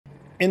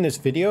In this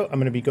video, I'm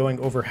going to be going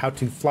over how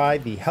to fly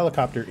the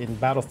helicopter in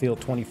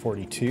Battlefield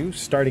 2042,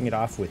 starting it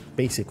off with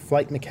basic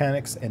flight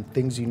mechanics and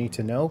things you need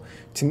to know,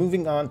 to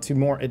moving on to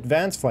more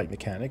advanced flight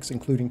mechanics,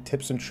 including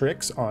tips and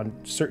tricks on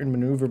certain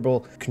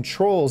maneuverable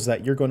controls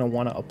that you're going to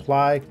want to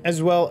apply,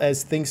 as well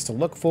as things to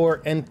look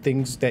for and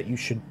things that you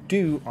should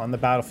do on the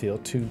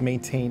battlefield to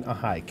maintain a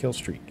high kill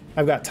streak.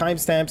 I've got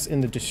timestamps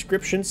in the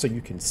description so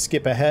you can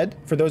skip ahead.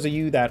 For those of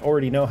you that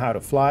already know how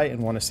to fly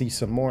and want to see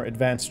some more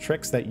advanced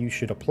tricks that you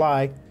should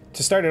apply,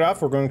 to start it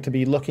off, we're going to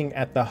be looking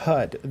at the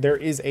HUD. There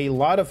is a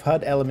lot of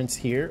HUD elements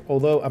here,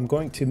 although I'm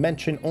going to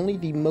mention only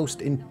the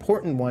most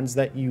important ones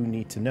that you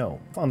need to know.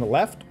 On the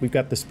left, we've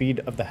got the speed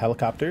of the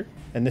helicopter,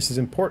 and this is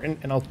important,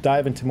 and I'll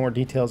dive into more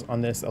details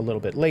on this a little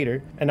bit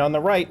later. And on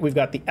the right, we've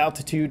got the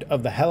altitude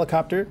of the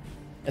helicopter,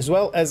 as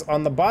well as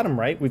on the bottom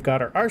right, we've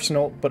got our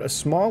arsenal, but a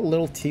small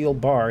little teal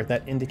bar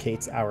that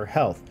indicates our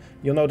health.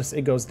 You'll notice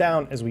it goes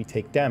down as we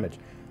take damage.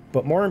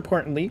 But more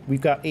importantly,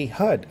 we've got a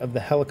HUD of the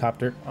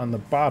helicopter on the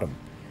bottom.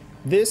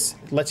 This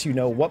lets you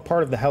know what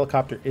part of the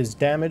helicopter is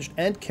damaged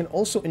and can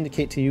also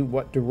indicate to you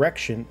what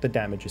direction the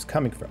damage is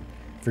coming from.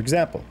 For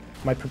example,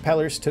 my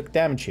propellers took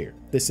damage here.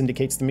 This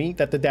indicates to me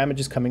that the damage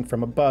is coming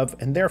from above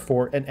and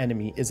therefore an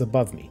enemy is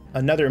above me.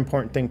 Another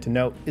important thing to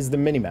note is the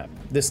minimap.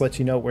 This lets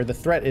you know where the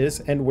threat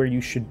is and where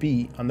you should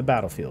be on the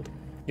battlefield.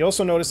 You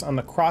also notice on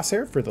the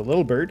crosshair for the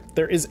little bird,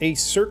 there is a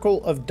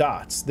circle of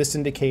dots. This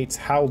indicates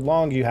how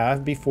long you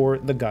have before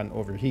the gun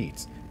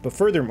overheats. But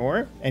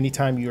furthermore,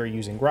 anytime you are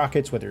using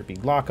rockets, whether it be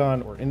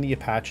lock-on or in the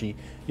Apache,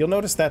 you'll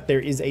notice that there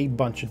is a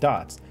bunch of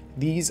dots.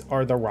 These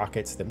are the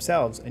rockets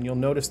themselves, and you'll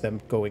notice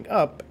them going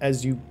up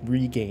as you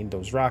regain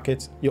those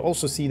rockets. You'll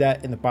also see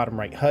that in the bottom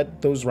right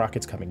HUD, those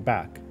rockets coming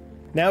back.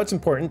 Now it's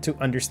important to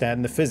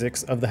understand the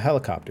physics of the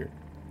helicopter.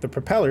 The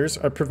propellers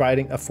are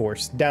providing a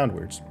force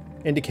downwards,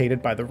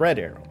 indicated by the red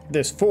arrow.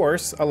 This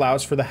force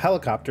allows for the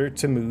helicopter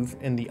to move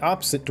in the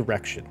opposite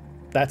direction.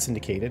 That's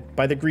indicated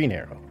by the green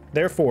arrow.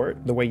 Therefore,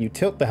 the way you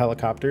tilt the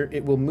helicopter,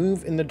 it will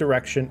move in the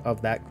direction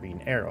of that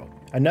green arrow.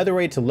 Another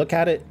way to look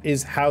at it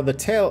is how the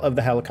tail of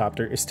the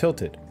helicopter is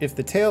tilted. If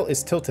the tail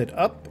is tilted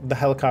up, the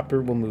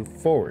helicopter will move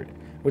forward.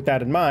 With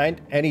that in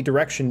mind, any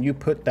direction you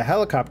put the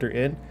helicopter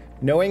in,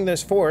 knowing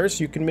this force,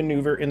 you can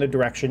maneuver in the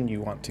direction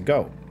you want to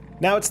go.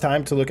 Now it's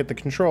time to look at the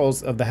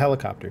controls of the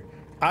helicopter.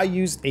 I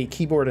used a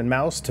keyboard and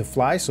mouse to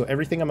fly, so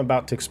everything I'm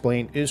about to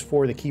explain is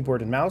for the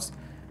keyboard and mouse.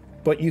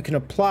 But you can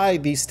apply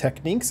these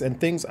techniques and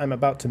things I'm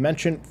about to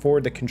mention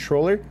for the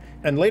controller.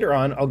 And later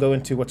on, I'll go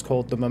into what's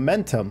called the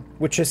momentum,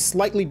 which is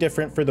slightly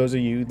different for those of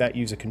you that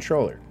use a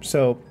controller.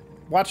 So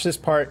watch this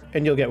part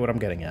and you'll get what I'm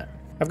getting at.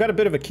 I've got a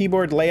bit of a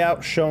keyboard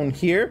layout shown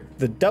here.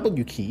 The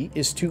W key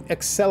is to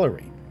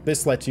accelerate.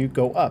 This lets you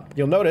go up.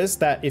 You'll notice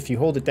that if you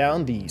hold it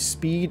down, the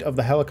speed of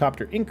the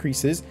helicopter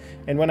increases,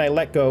 and when I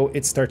let go,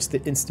 it starts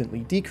to instantly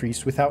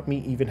decrease without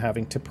me even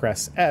having to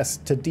press S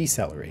to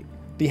decelerate.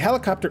 The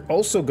helicopter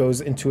also goes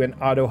into an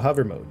auto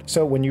hover mode.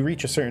 So when you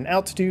reach a certain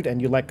altitude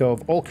and you let go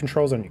of all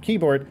controls on your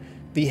keyboard,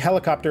 the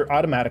helicopter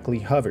automatically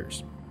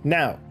hovers.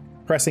 Now,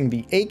 pressing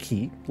the A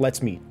key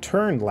lets me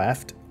turn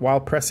left,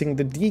 while pressing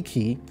the D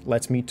key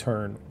lets me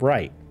turn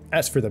right.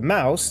 As for the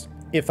mouse,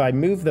 if I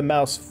move the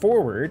mouse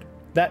forward,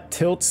 that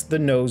tilts the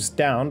nose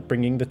down,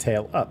 bringing the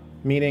tail up,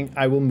 meaning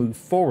I will move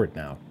forward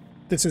now.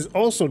 This is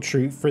also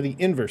true for the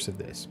inverse of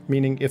this,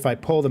 meaning if I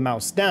pull the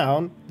mouse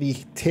down, the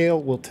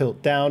tail will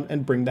tilt down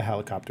and bring the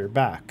helicopter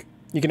back.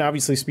 You can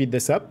obviously speed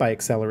this up by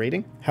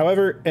accelerating.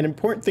 However, an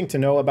important thing to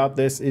know about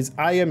this is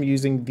I am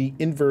using the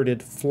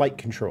inverted flight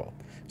control.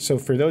 So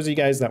for those of you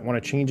guys that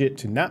want to change it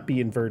to not be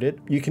inverted,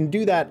 you can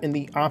do that in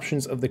the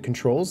options of the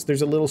controls.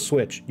 There's a little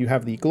switch. You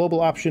have the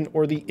global option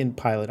or the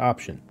in-pilot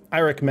option.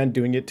 I recommend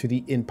doing it to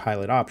the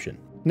in-pilot option.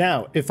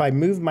 Now, if I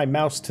move my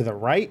mouse to the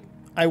right,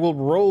 I will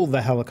roll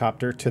the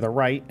helicopter to the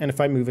right, and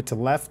if I move it to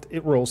the left,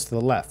 it rolls to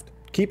the left.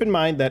 Keep in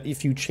mind that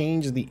if you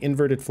change the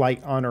inverted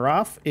flight on or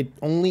off, it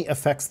only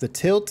affects the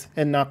tilt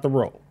and not the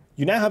roll.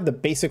 You now have the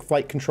basic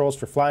flight controls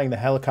for flying the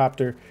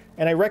helicopter,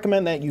 and I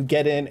recommend that you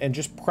get in and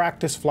just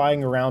practice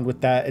flying around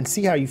with that and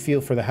see how you feel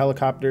for the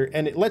helicopter,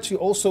 and it lets you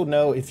also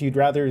know if you'd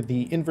rather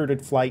the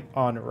inverted flight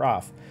on or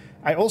off.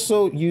 I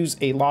also use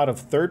a lot of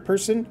third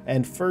person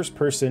and first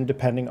person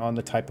depending on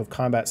the type of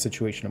combat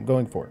situation I'm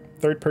going for.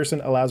 Third person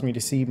allows me to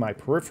see my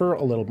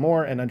peripheral a little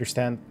more and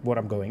understand what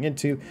I'm going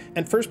into,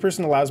 and first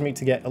person allows me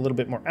to get a little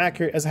bit more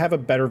accurate as I have a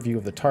better view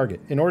of the target.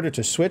 In order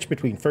to switch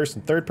between first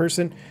and third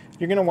person,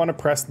 you're going to want to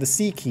press the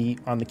C key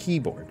on the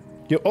keyboard.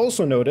 You'll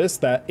also notice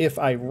that if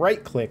I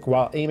right click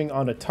while aiming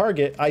on a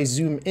target, I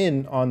zoom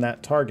in on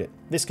that target.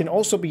 This can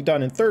also be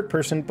done in third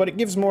person, but it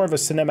gives more of a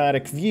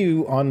cinematic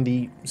view on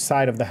the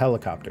side of the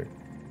helicopter.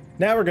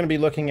 Now we're going to be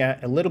looking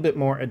at a little bit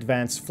more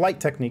advanced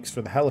flight techniques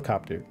for the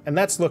helicopter, and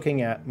that's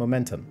looking at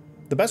momentum.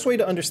 The best way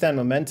to understand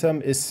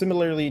momentum is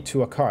similarly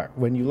to a car.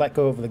 When you let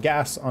go of the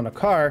gas on a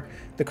car,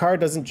 the car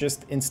doesn't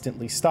just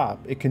instantly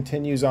stop. It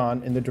continues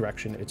on in the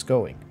direction it's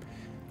going.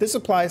 This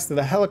applies to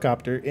the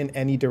helicopter in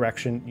any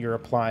direction you're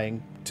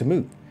applying to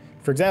move.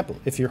 For example,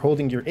 if you're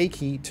holding your A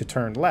key to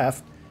turn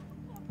left,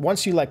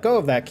 once you let go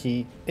of that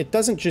key, it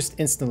doesn't just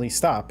instantly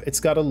stop, it's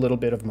got a little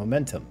bit of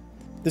momentum.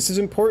 This is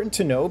important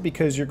to know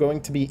because you're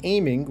going to be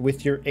aiming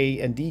with your A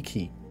and D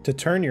key to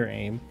turn your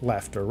aim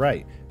left or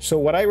right. So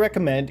what I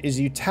recommend is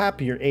you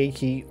tap your A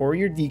key or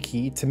your D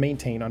key to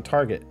maintain on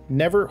target.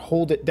 Never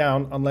hold it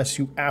down unless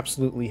you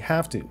absolutely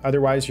have to,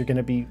 otherwise you're going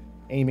to be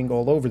aiming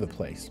all over the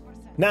place.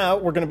 Now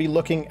we're going to be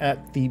looking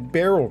at the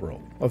barrel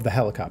roll of the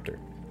helicopter.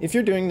 If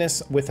you're doing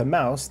this with a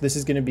mouse, this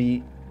is going to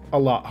be a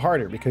lot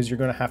harder because you're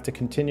going to have to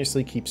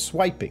continuously keep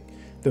swiping.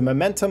 The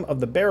momentum of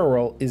the barrel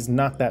roll is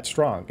not that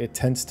strong. It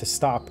tends to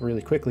stop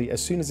really quickly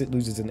as soon as it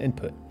loses an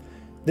input.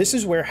 This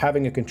is where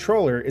having a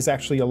controller is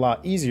actually a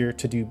lot easier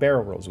to do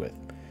barrel rolls with.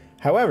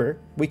 However,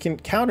 we can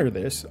counter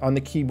this on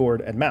the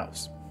keyboard and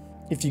mouse.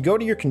 If you go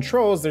to your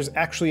controls, there's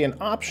actually an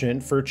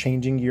option for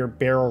changing your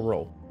barrel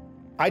roll.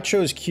 I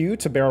chose Q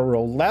to barrel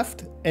roll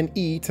left and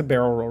E to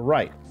barrel roll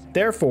right.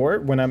 Therefore,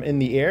 when I'm in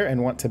the air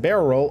and want to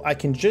barrel roll, I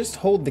can just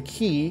hold the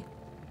key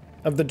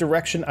of the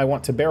direction I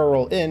want to barrel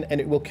roll in,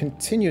 and it will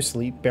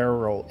continuously barrel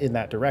roll in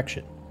that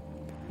direction.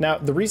 Now,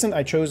 the reason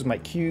I chose my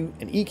Q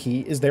and E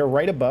key is they're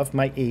right above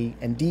my A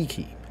and D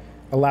key,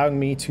 allowing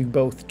me to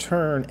both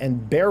turn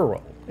and barrel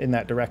roll in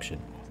that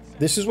direction.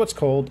 This is what's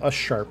called a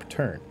sharp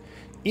turn.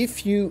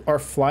 If you are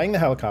flying the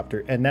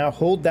helicopter and now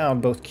hold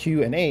down both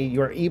Q and A,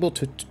 you are able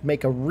to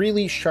make a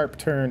really sharp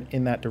turn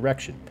in that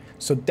direction.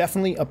 So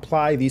definitely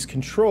apply these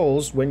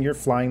controls when you're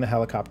flying the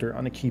helicopter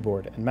on a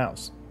keyboard and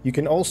mouse. You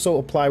can also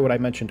apply what I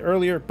mentioned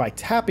earlier by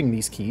tapping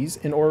these keys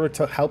in order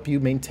to help you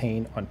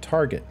maintain on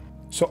target.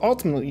 So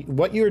ultimately,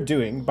 what you're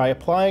doing by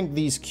applying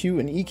these Q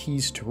and E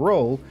keys to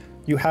roll,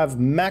 you have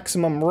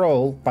maximum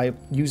roll by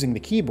using the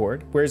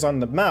keyboard, whereas on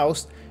the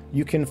mouse,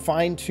 you can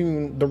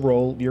fine-tune the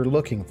roll you're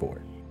looking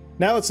for.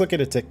 Now let's look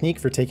at a technique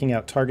for taking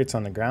out targets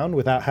on the ground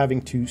without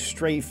having to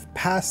strafe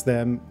past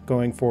them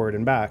going forward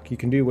and back. You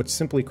can do what's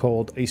simply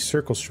called a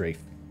circle strafe.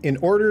 In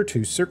order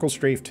to circle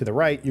strafe to the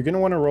right, you're going to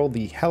want to roll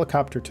the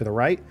helicopter to the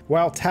right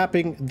while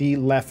tapping the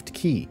left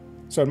key.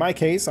 So in my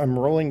case, I'm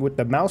rolling with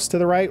the mouse to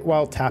the right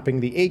while tapping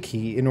the A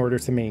key in order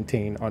to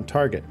maintain on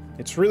target.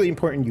 It's really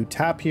important you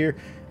tap here,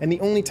 and the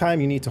only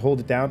time you need to hold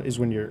it down is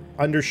when you're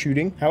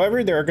undershooting.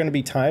 However, there are going to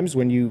be times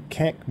when you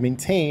can't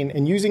maintain,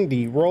 and using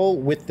the roll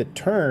with the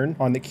turn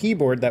on the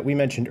keyboard that we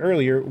mentioned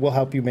earlier will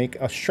help you make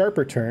a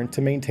sharper turn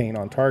to maintain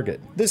on target.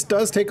 This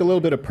does take a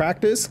little bit of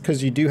practice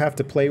because you do have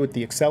to play with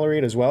the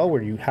accelerate as well,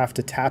 where you have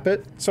to tap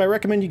it. So I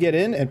recommend you get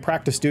in and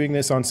practice doing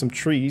this on some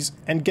trees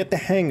and get the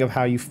hang of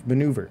how you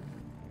maneuver.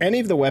 Any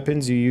of the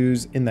weapons you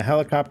use in the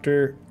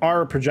helicopter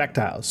are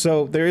projectiles,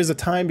 so there is a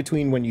time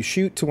between when you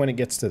shoot to when it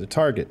gets to the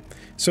target.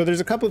 So there's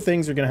a couple of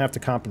things you're going to have to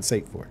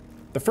compensate for.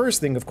 The first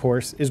thing, of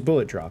course, is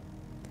bullet drop.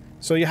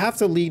 So you have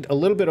to lead a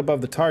little bit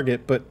above the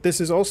target, but this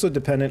is also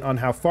dependent on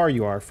how far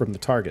you are from the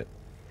target.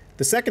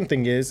 The second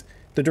thing is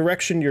the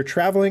direction you're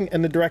traveling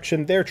and the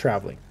direction they're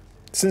traveling.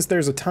 Since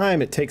there's a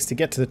time it takes to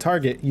get to the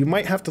target, you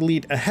might have to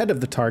lead ahead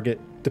of the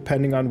target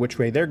depending on which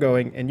way they're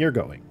going and you're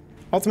going.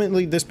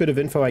 Ultimately, this bit of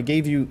info I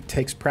gave you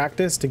takes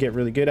practice to get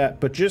really good at,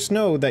 but just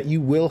know that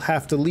you will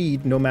have to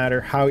lead no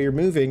matter how you're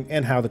moving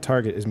and how the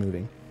target is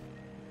moving.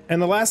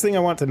 And the last thing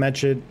I want to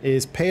mention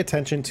is pay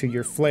attention to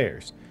your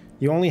flares.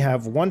 You only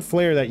have one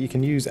flare that you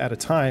can use at a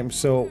time,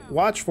 so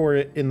watch for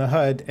it in the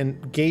HUD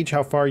and gauge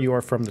how far you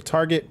are from the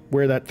target,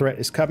 where that threat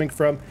is coming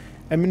from,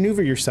 and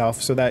maneuver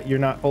yourself so that you're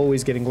not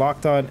always getting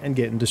locked on and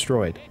getting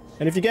destroyed.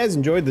 And if you guys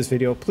enjoyed this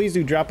video, please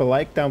do drop a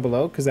like down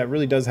below because that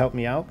really does help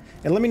me out.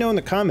 And let me know in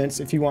the comments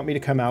if you want me to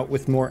come out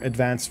with more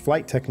advanced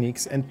flight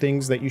techniques and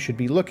things that you should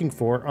be looking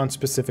for on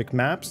specific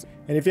maps.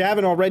 And if you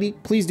haven't already,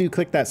 please do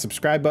click that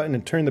subscribe button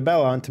and turn the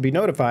bell on to be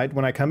notified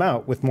when I come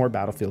out with more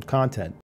Battlefield content.